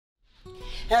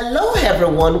Hello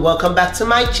everyone, welcome back to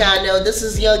my channel. This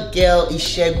is your girl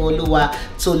Ishegoluwa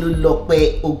Tolu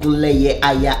Ogunleye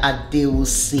Aya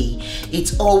Adeusi.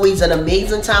 It's always an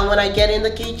amazing time when I get in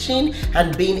the kitchen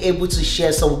and being able to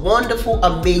share some wonderful,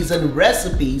 amazing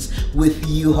recipes with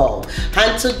you all.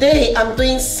 And today I'm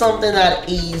doing something that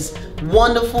is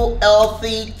wonderful,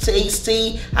 healthy,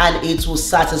 tasty, and it will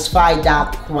satisfy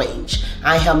that quench.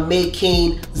 I am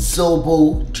making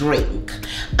Zobo drink,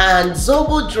 and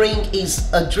Zobo drink is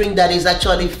a drink that is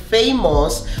actually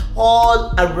famous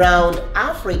all around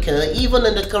Africa, even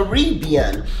in the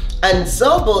Caribbean. And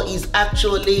Zobo is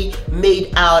actually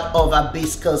made out of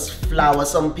hibiscus flower.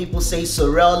 Some people say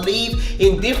sorrel leaf.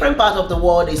 In different parts of the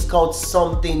world, it's called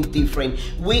something different.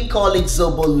 We call it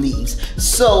Zobo leaves.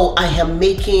 So I am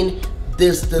making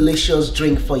this delicious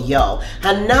drink for y'all.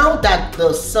 And now that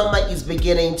the summer is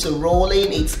beginning to roll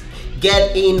in, it's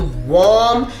getting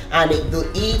warm and the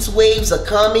heat waves are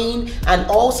coming, and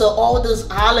also all those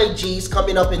allergies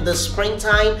coming up in the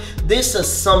springtime, this is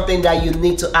something that you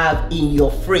need to have in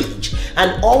your fridge.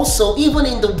 And also, even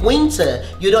in the winter,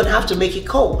 you don't have to make it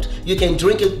cold. You can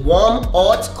drink it warm,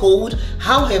 hot, cold,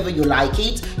 however you like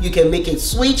it. You can make it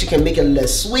sweet, you can make it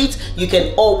less sweet, you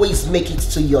can always make it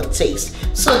to your taste.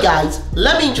 So guys,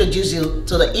 let me introduce you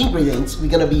to the ingredients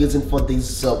we're gonna be using for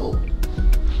this Zobo.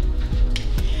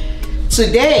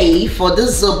 Today, for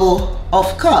this Zobo,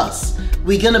 of course,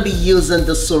 we're gonna be using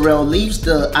the sorrel leaves,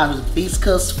 the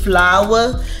hibiscus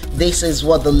flower. This is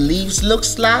what the leaves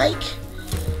looks like.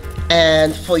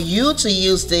 And for you to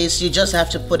use this, you just have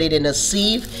to put it in a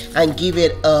sieve and give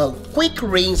it a quick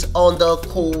rinse under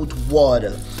cold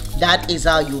water. That is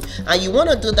how you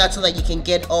want to do that so that you can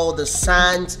get all the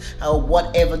sand or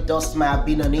whatever dust might have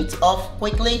been on it off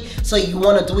quickly. So you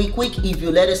want to do it quick. If you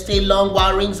let it stay long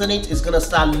while rinsing it, it's gonna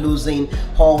start losing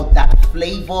all that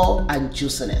flavor and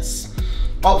juiciness.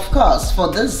 Of course,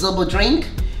 for this Zobo drink,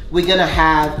 we're gonna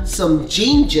have some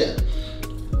ginger,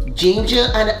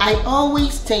 and I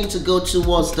always tend to go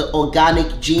towards the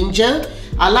organic ginger.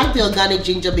 I like the organic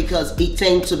ginger because it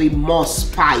tends to be more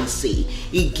spicy.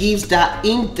 It gives that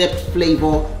in-depth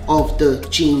flavor of the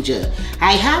ginger.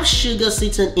 I have sugar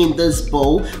sitting in this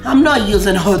bowl. I'm not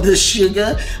using all the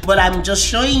sugar, but I'm just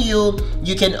showing you,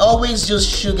 you can always use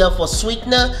sugar for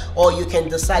sweetener, or you can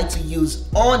decide to use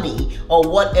honey or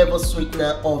whatever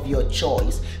sweetener of your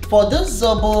choice. For this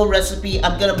Zobo recipe,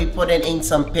 I'm gonna be putting in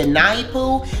some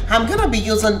pineapple. I'm gonna be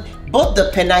using both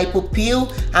the pineapple peel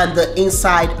and the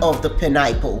inside of the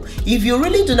pineapple. If you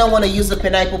really do not want to use the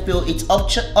pineapple peel, it's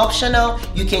optional.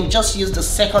 You can just use the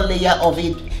second layer of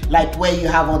it, like where you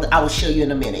have all the, I will show you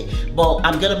in a minute. But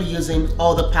I'm gonna be using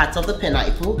all the parts of the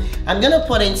pineapple. I'm gonna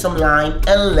put in some lime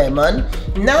and lemon.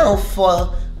 Now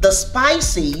for the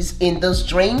spices in this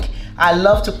drink, I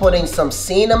love to put in some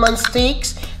cinnamon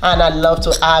sticks, and I love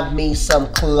to add me some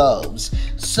cloves.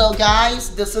 So guys,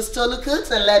 this is Tolu Cooks,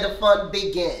 and let the fun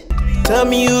begin. Tell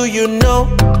me who you know,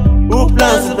 who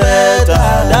plans better,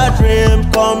 that dream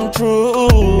come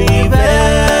true.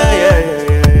 Yeah.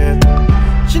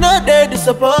 She not there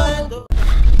disappoint.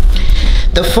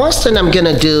 The first thing I'm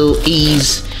gonna do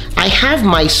is, I have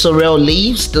my sorrel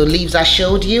leaves, the leaves I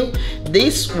showed you.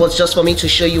 This was just for me to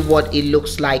show you what it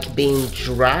looks like being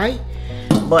dry,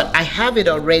 but I have it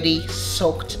already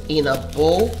soaked in a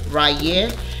bowl right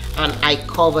here, and I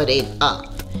covered it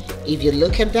up. If you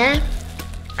look at that,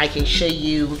 I can show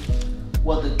you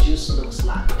what the juice looks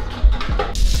like.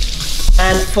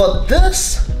 And for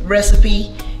this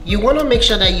recipe, you want to make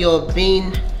sure that you're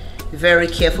being very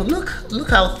careful. Look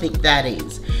how thick that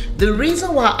is. The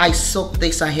reason why I soak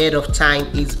this ahead of time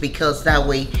is because that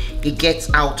way it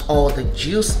gets out all the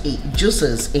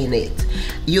juices in it.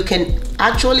 You can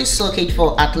actually soak it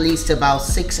for at least about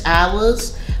 6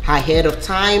 hours ahead of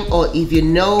time, or if you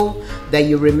know that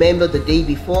you remember the day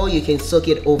before, you can soak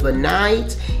it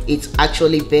overnight. It's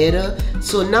actually better.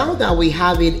 So now that we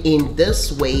have it in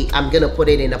this way, I'm gonna put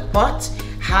it in a pot,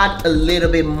 add a little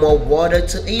bit more water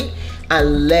to it,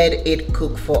 and let it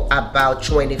cook for about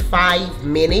 25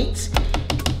 minutes.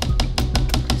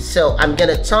 So I'm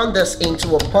gonna turn this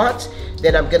into a pot,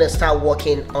 then I'm gonna start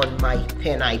working on my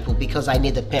pineapple because I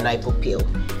need the pineapple peel.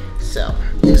 So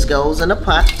this goes in a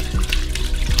pot.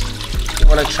 You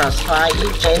wanna transfer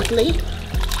it gently.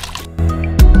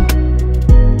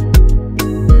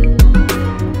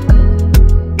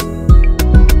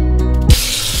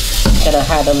 Gonna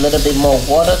add a little bit more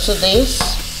water to this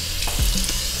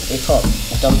before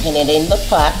dumping it in the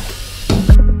pot.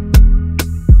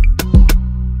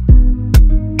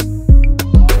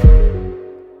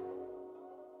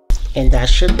 And that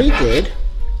should be good.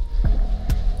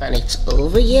 And it's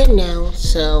over here now,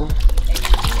 so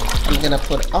I'm gonna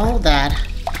put all that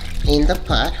in the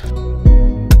pot.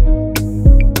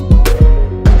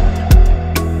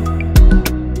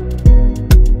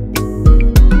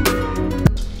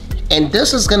 And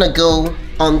this is gonna go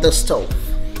on the stove.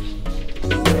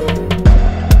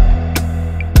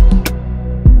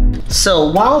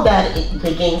 So while that it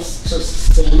begins to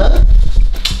simmer,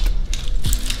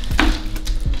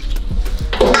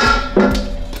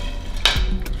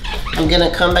 I'm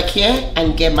gonna come back here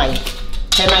and get my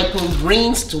pineapple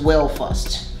rinsed well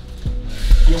first.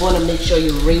 You wanna make sure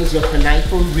you rinse your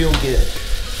pineapple real good.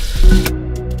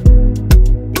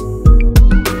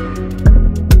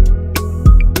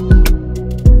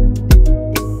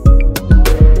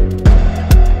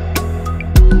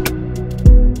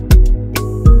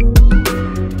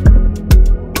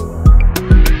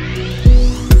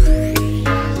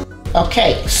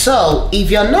 Okay, so if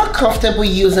you're not comfortable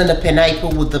using the pineapple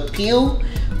with the peel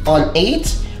on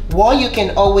it, what you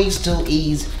can always do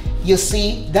is, you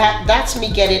see that's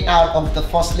me getting out of the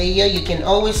first layer. You can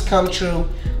always come through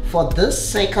for this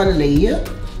second layer,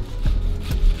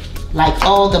 like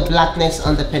all the blackness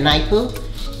on the pineapple,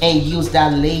 and use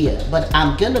that layer. But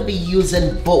I'm gonna be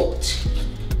using both.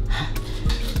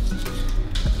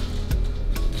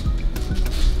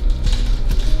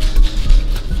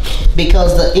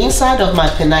 Because the inside of my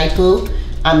pineapple,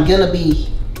 I'm gonna be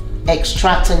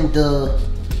extracting the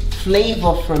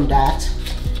flavor from that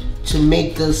to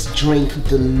make this drink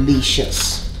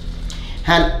delicious.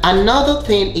 And another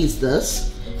thing is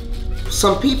this: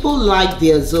 some people like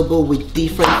their Zobo with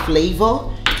different flavor.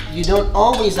 You don't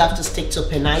always have to stick to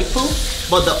pineapple,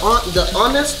 but the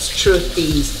honest truth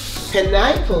is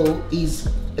pineapple is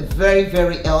very,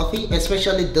 very healthy.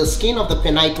 Especially the skin of the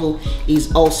pineapple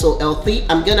is also healthy.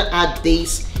 I'm gonna add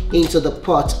this into the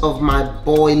pot of my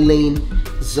boiling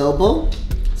Zobo.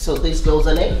 So this goes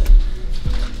in it.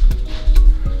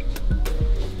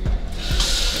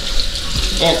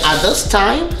 And at this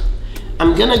time,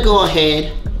 I'm gonna go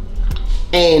ahead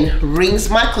and rinse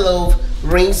my clove,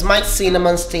 rinse my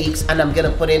cinnamon sticks, and I'm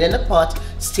gonna put it in the pot,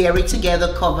 stir it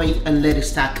together, cover it, and let it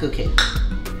start cooking.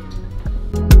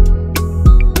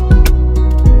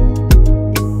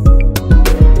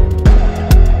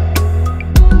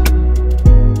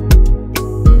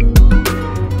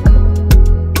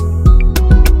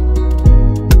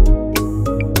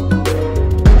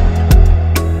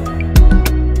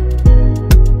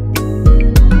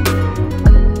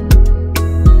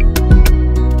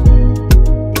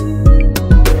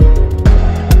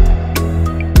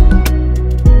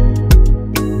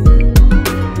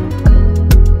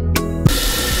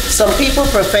 Some people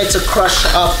prefer to crush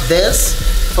up this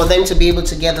for them to be able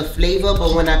to get the flavor,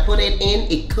 but when I put it in,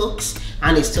 it cooks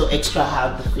and it still extra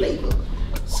have the flavor.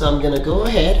 So I'm gonna go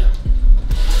ahead.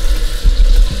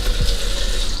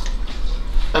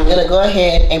 I'm gonna go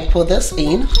ahead and put this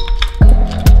in.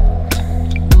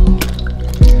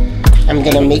 I'm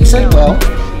gonna mix it well.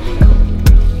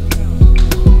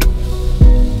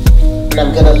 And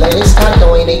I'm gonna let it start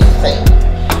doing its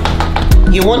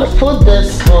thing. You wanna put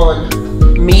this on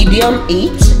medium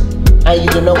heat, and you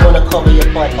do not want to cover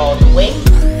your pot all the way.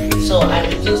 So I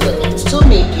reduce the heat to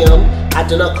medium. I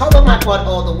do not cover my pot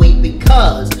all the way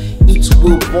because it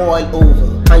will boil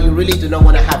over, and you really do not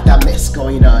want to have that mess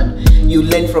going on. You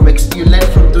learn from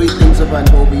doing things over and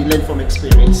over. You learn from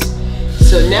experience.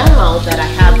 So now that I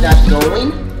have that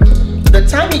going, the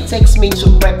time it takes me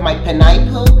to prep my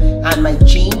pineapple and my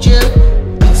ginger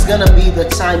is gonna be the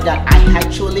time that I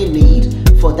actually need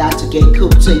for that to get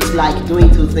cooked. So it's like doing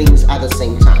two things at the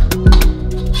same time.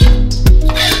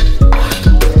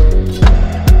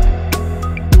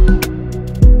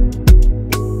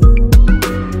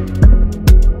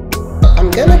 I'm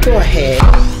gonna go ahead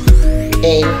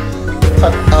and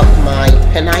cut up my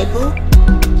pineapple.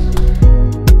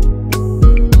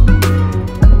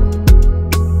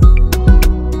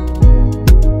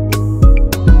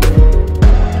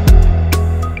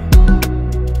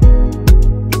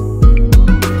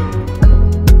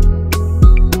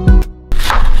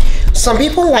 Some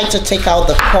people like to take out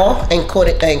the core and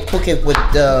cook it with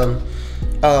the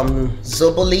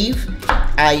Zobo leaf.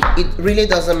 It really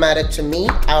doesn't matter to me.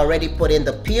 I already put in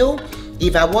the peel.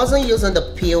 If I wasn't using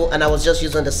the peel and I was just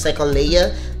using the second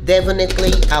layer,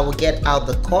 definitely I will get out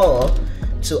the core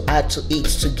to add to it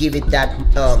to give it that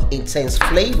intense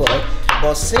flavor.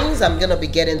 But since I'm gonna be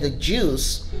getting the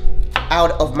juice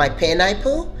out of my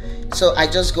pineapple, so I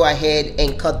just go ahead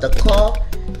and cut the core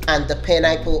and the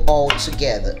pineapple all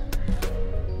together.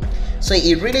 So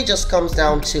it really just comes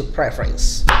down to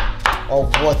preference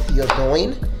of what you're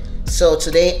doing. So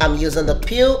today I'm using the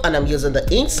peel and I'm using the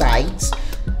insides.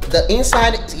 The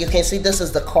inside, you can see this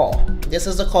is the core. This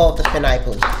is the core of the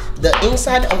pineapple. The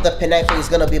inside of the pineapple is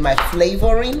gonna be my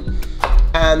flavoring,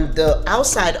 and the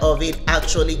outside of it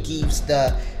actually gives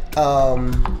the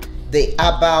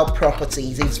herbal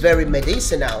properties. It's very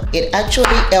medicinal. It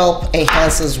actually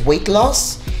enhances weight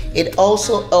loss. It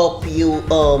also helps you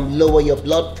lower your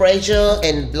blood pressure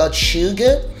and blood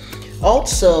sugar.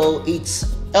 Also, it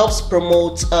helps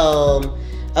promote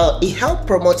it helps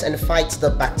promote and fight the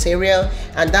bacteria,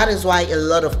 and that is why a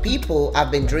lot of people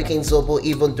have been drinking Zobo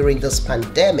even during this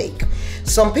pandemic.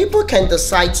 Some people can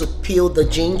decide to peel the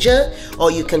ginger,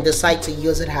 or you can decide to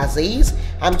use it as is.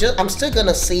 I'm still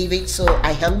gonna save it, so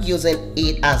I am using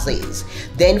it as is.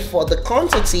 Then for the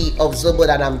quantity of Zobo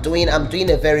that I'm doing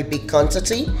a very big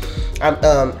quantity.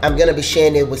 I'm gonna be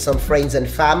sharing it with some friends and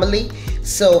family.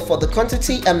 So for the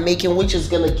quantity I'm making, which is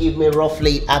gonna give me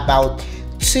roughly about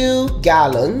 2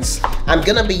 gallons, I'm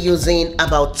gonna be using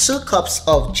about 2 cups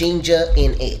of ginger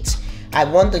in it. I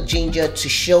want the ginger to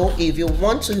show. If you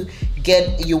want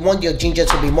your ginger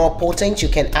to be more potent, you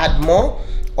can add more,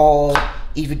 or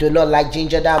if you do not like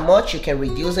ginger that much, you can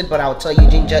reduce it. But I'll tell you,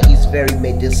 ginger is very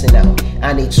medicinal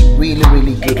and it's really,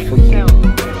 really good for you.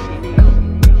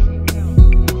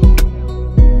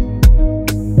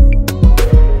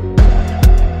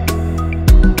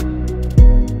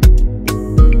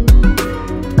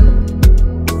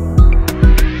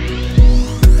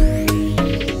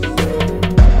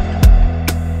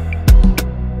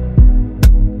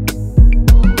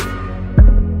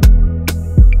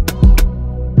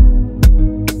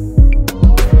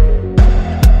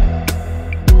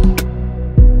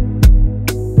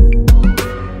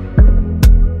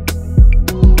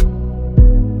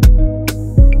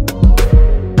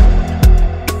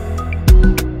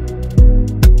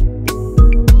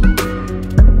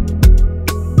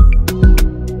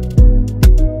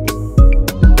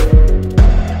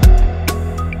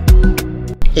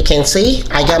 You can see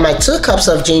I got my 2 cups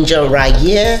of ginger right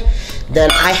here.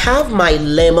 Then I have my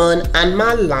lemon and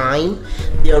my lime.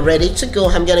 They're ready to go.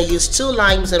 I'm gonna use 2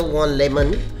 limes and 1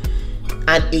 lemon,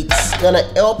 and it's gonna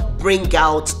help bring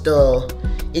out the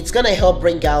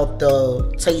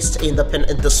taste in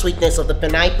the sweetness of the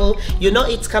pineapple. You know,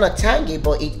 it's kind of tangy,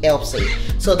 but it helps it.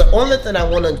 So the only thing I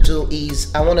want to do is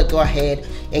I want to go ahead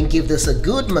and give this a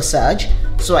good massage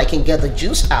so I can get the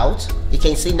juice out. You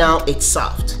can see now it's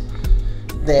soft.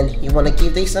 Then you want to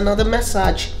give this another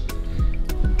massage.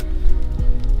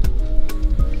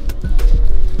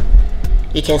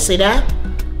 You can see that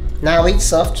now it's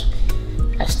soft.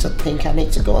 I still think I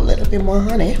need to go a little bit more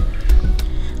honey.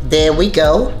 There we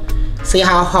go. See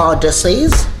how hard this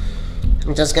is?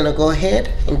 I'm just gonna go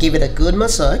ahead and give it a good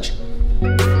massage.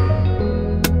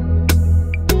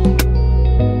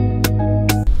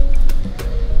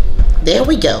 There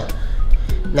we go.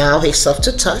 Now it's soft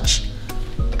to touch.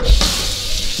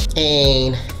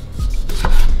 And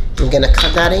I'm gonna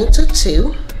cut that into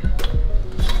 2.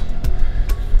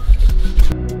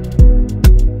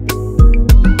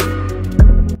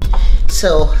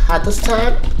 So at this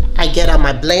time, I get out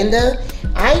my blender.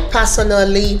 I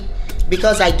personally,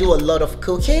 because I do a lot of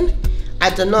cooking, I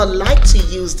do not like to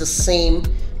use the same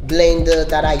blender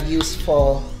that I use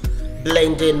for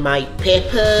blending my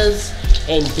peppers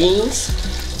and beans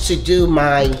to do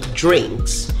my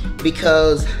drinks,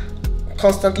 because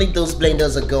constantly those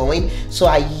blenders are going. So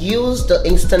I use the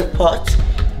Instant Pot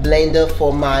blender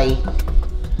for my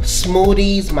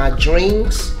smoothies, my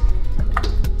drinks,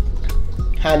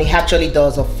 and it actually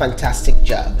does a fantastic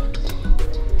job.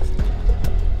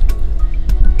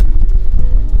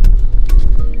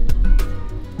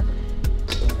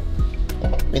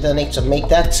 We don't need to make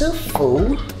that too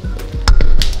full.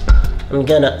 I'm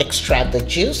gonna extract the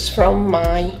juice from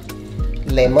my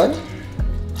lemon.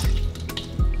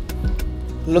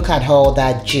 Look at all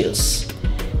that juice.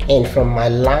 And from my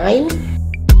lime.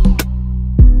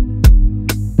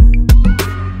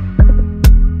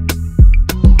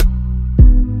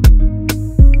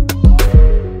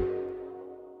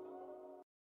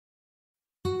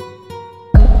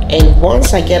 And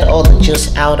once I get all the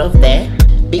juice out of there,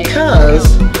 because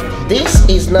this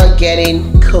is not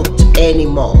getting cooked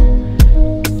anymore,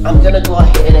 I'm gonna go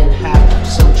ahead and have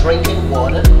some drinking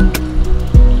water.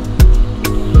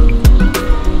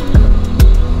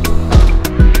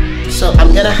 So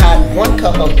I'm gonna add 1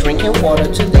 cup of drinking water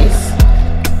to this,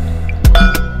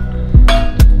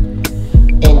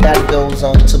 and that goes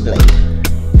on to blend.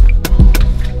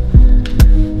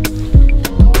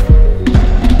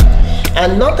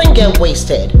 And nothing get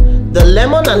wasted. The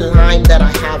lemon and lime that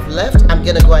I have left, I'm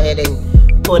gonna go ahead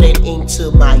and put it into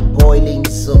my boiling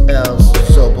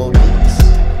Zobo mix.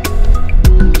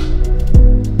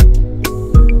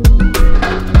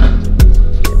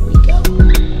 There we go.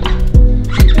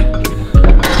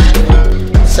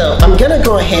 gonna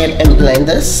go ahead and blend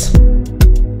this.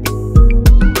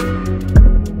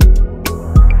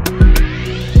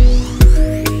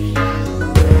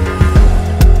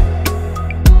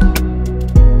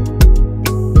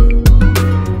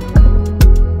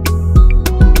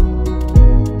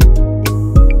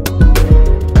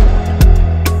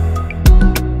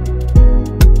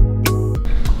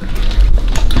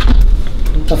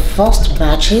 The first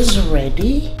batch is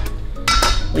ready.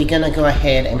 We're gonna go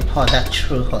ahead and pour that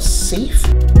through her sieve.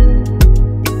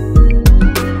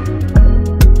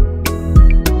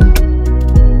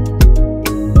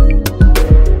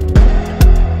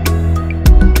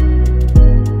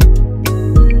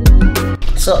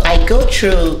 So I go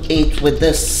through it with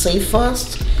this sieve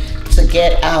first to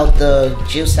get out the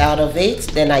juice out of it.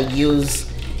 Then I use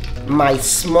my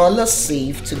smaller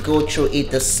sieve to go through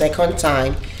it the second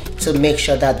time to make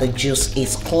sure that the juice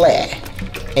is clear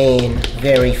and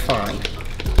very fine.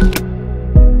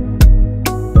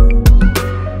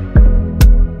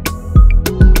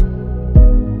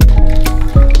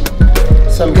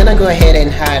 So I'm gonna go ahead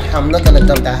and add, I'm not gonna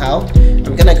dump that out,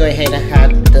 I'm gonna go ahead and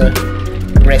add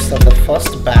the rest of the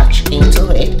first batch into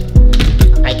it.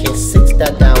 I can sit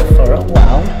that down for a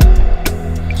while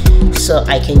so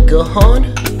I can go on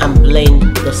and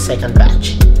blend the second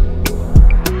batch.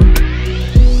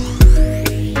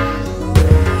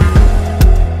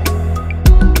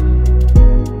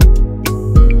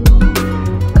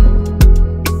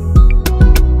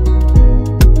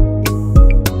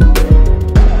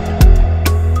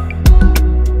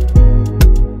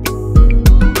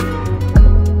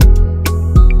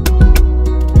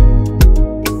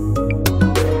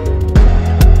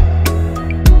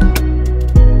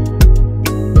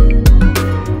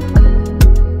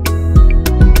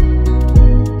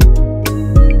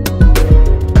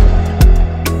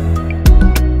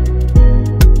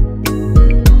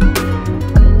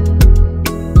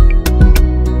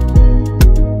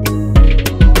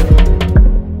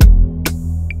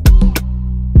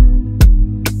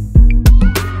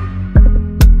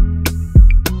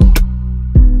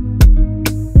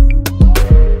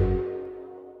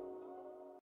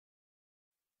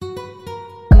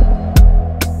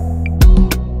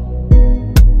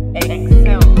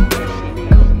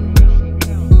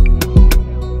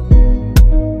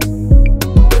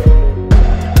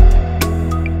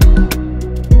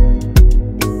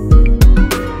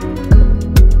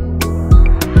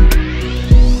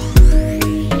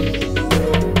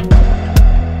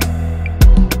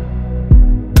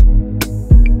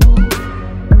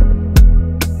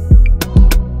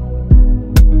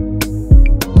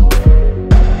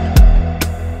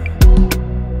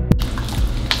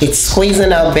 It's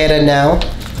squeezing out better now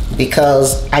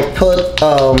because I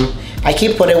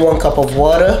keep putting 1 cup of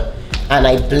water and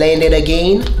I blend it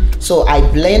again. So I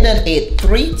blended it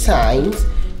 3 times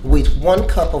with 1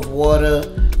 cup of water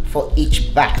for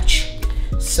each batch.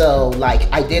 So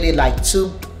like I did it like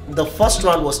the first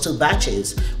round was 2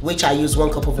 batches, which I used 1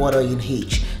 cup of water in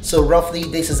each. So roughly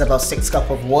this is about 6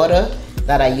 cups of water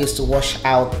that I used to wash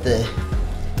out the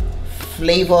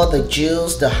flavor, the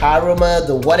juice, the aroma,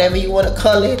 the whatever you want to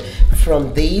call it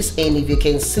from these. And if you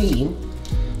can see,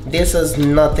 this is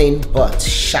nothing but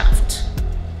shaft,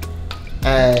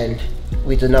 and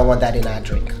we do not want that in our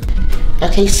drink.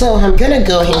 Okay, so I'm gonna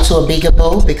go into a bigger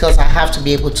bowl because I have to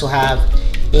be able to have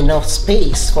enough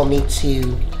space for me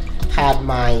to add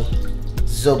my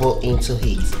Zobo into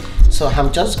it. So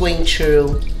I'm just going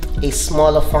through a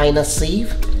smaller, finer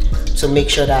sieve to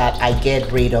make sure that I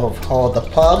get rid of all the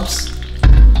pulps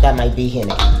that might be in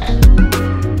it.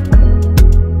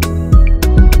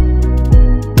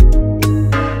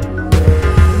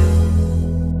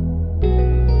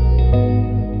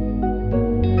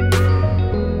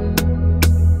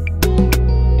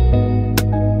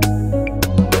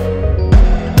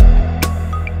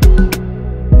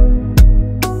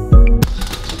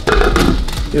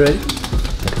 You ready?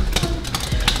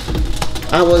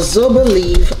 Our Zobo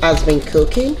leaf has been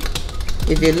cooking.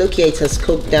 If you look here, it has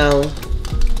cooked down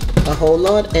a whole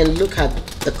lot, and look at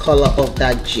the color of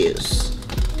that juice.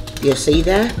 You see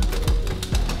that?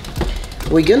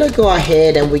 We're gonna go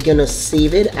ahead and we're gonna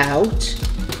sieve it out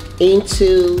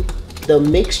into the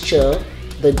mixture,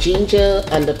 the ginger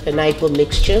and the pineapple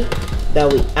mixture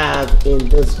that we have in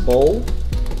this bowl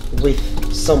with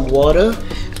some water.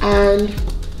 And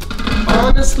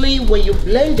honestly, when you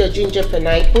blend your ginger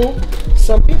pineapple,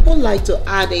 some people like to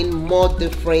add in more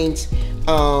different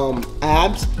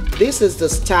herbs. This is the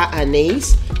star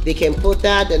anise. They can put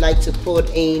that. They like to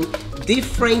put in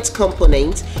different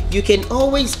components. You can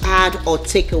always add or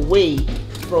take away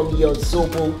from your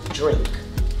Zobo drink.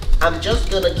 I'm just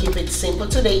gonna keep it simple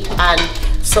today. And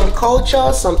some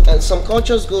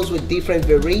cultures goes with different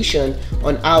variation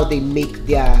on how they make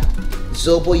their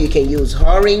Zobo. You can use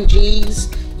oranges,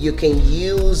 you can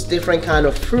use different kind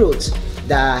of fruits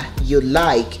that you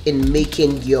like in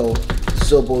making your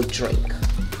Zobo drink.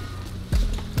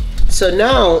 So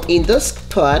now in this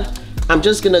part, I'm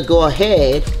just gonna go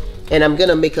ahead and I'm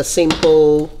gonna make a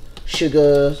simple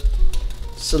sugar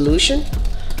solution.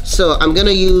 So I'm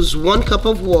gonna use 1 cup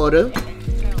of water,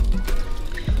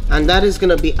 and that is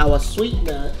gonna be our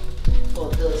sweetener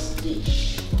for this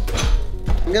dish.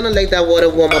 I'm gonna let that water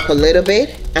warm up a little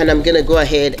bit, and I'm gonna go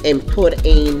ahead and put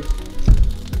in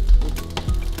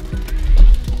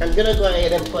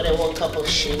 1 cup of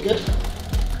sugar.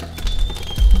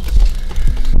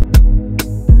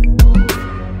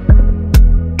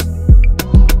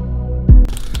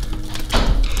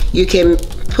 You can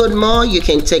put more, you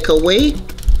can take away.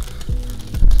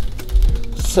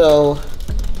 So,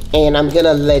 and I'm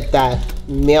gonna let that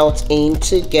melt in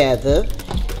together,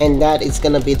 and that is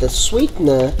gonna be the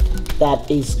sweetener that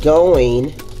is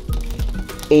going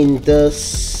in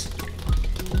this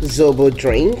Zobo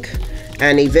drink.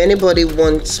 And if anybody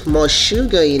wants more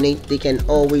sugar in it, they can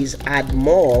always add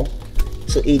more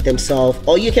to it themselves,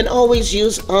 or you can always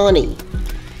use honey.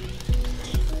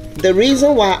 The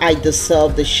reason why I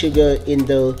dissolve the sugar in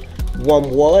the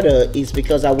warm water is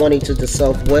because I want it to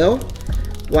dissolve well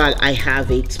while I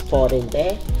have it poured in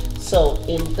there. So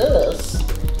in this,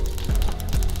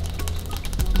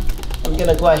 I'm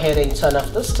gonna go ahead and turn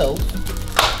off the stove,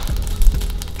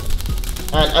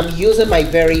 and I'm using my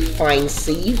very fine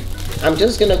sieve. I'm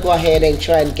just gonna go ahead and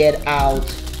try and get out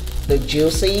the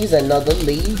juices and not the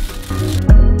leaf.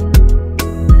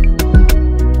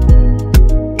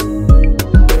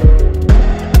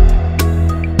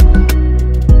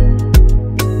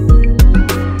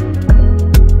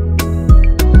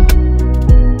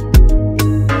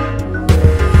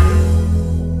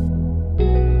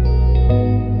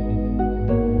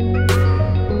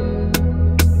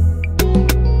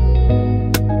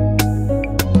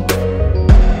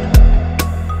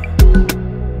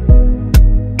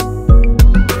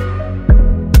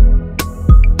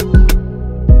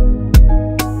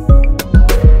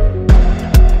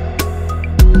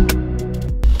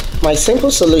 My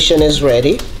simple solution is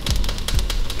ready.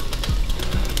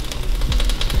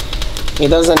 It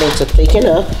doesn't need to thicken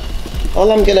up. All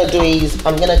I'm gonna do is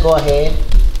I'm gonna go ahead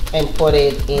and put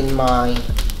it in my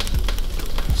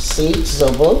seed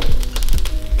Zobo.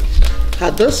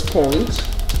 At this point,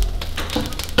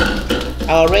 I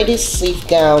already sieved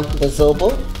down the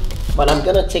Zobo, but I'm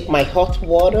gonna take my hot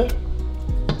water,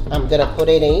 I'm gonna put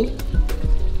it in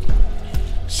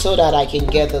so that I can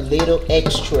get a little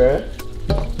extra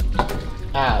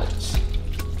out.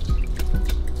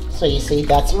 So you see,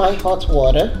 that's my hot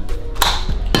water.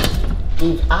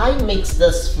 If I mix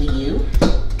this for you,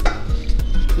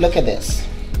 look at this.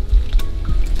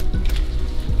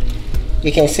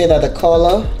 You can see that the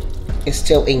color is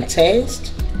still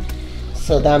intense,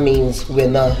 so that means we're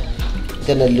not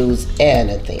gonna lose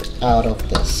anything out of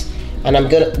this. And I'm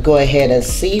gonna go ahead and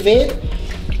sieve it,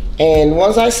 and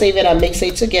once I sieve it, I mix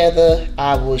it together,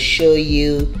 I will show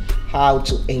you how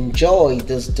to enjoy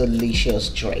this delicious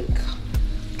drink.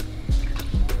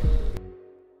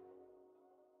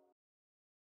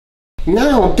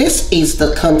 Now this is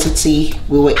the quantity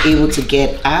we were able to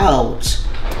get out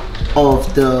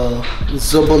of the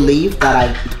Zobo leaf that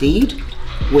I did,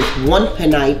 with 1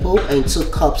 pineapple and 2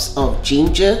 cups of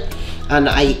ginger, and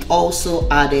I also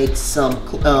added some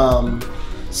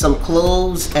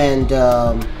cloves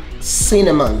and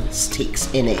cinnamon sticks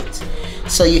in it.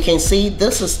 So you can see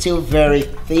this is still very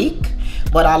thick,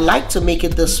 but I like to make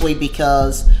it this way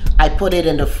because I put it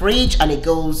in the fridge and it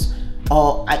goes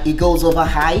over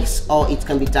ice, or it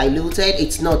can be diluted.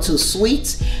 It's not too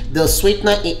sweet. The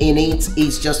sweetener in it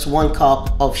is just 1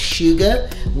 cup of sugar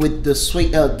with the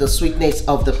sweetness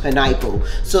of the pineapple.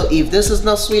 So if this is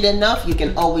not sweet enough, you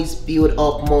can always build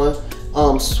up more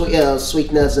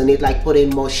sweeteners in it, like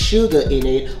putting more sugar in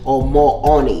it or more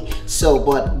honey. So,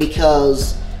 but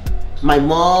because my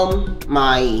mom,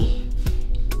 my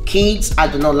kids, I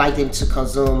do not like them to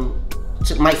consume,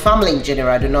 my family in general,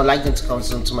 I do not like them to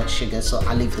consume too much sugar, so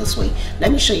I leave this way.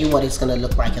 Let me show you what it's gonna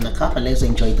look like in a cup, and let's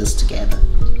enjoy this together.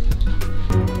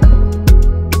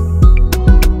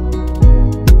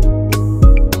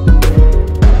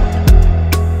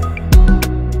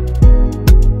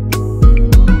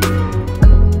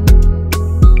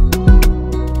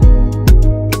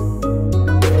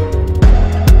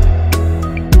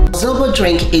 Zobo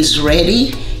drink is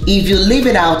ready. If you leave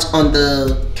it out on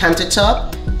the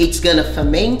countertop, it's gonna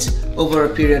ferment over a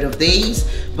period of days.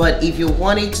 But if you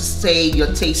want it to stay,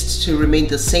 your taste to remain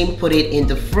the same, put it in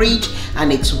the fridge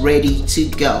and it's ready to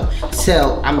go.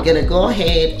 So I'm gonna go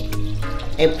ahead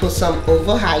and put some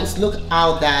over ice. Look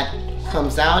how that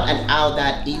comes out and how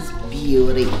that is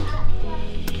beauty.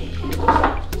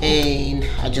 And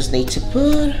I just need to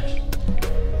put,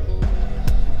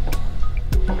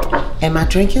 and my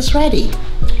drink is ready.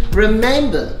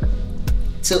 Remember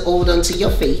to hold on to your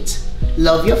faith,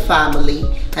 love your family,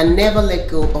 and never let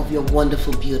go of your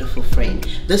wonderful, beautiful friend.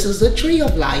 This is the tree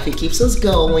of life. It keeps us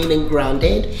going and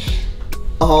grounded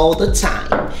all the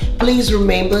time. Please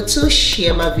remember to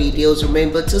share my videos,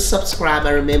 remember to subscribe,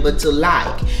 and remember to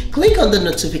like. Click on the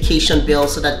notification bell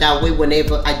so that way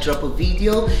whenever I drop a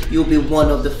video, you'll be one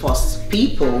of the first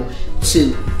people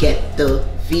to get the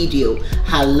video.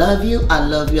 I love you, I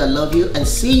love you, I love you, and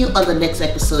see you on the next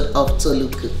episode of Tolu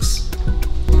Cooks.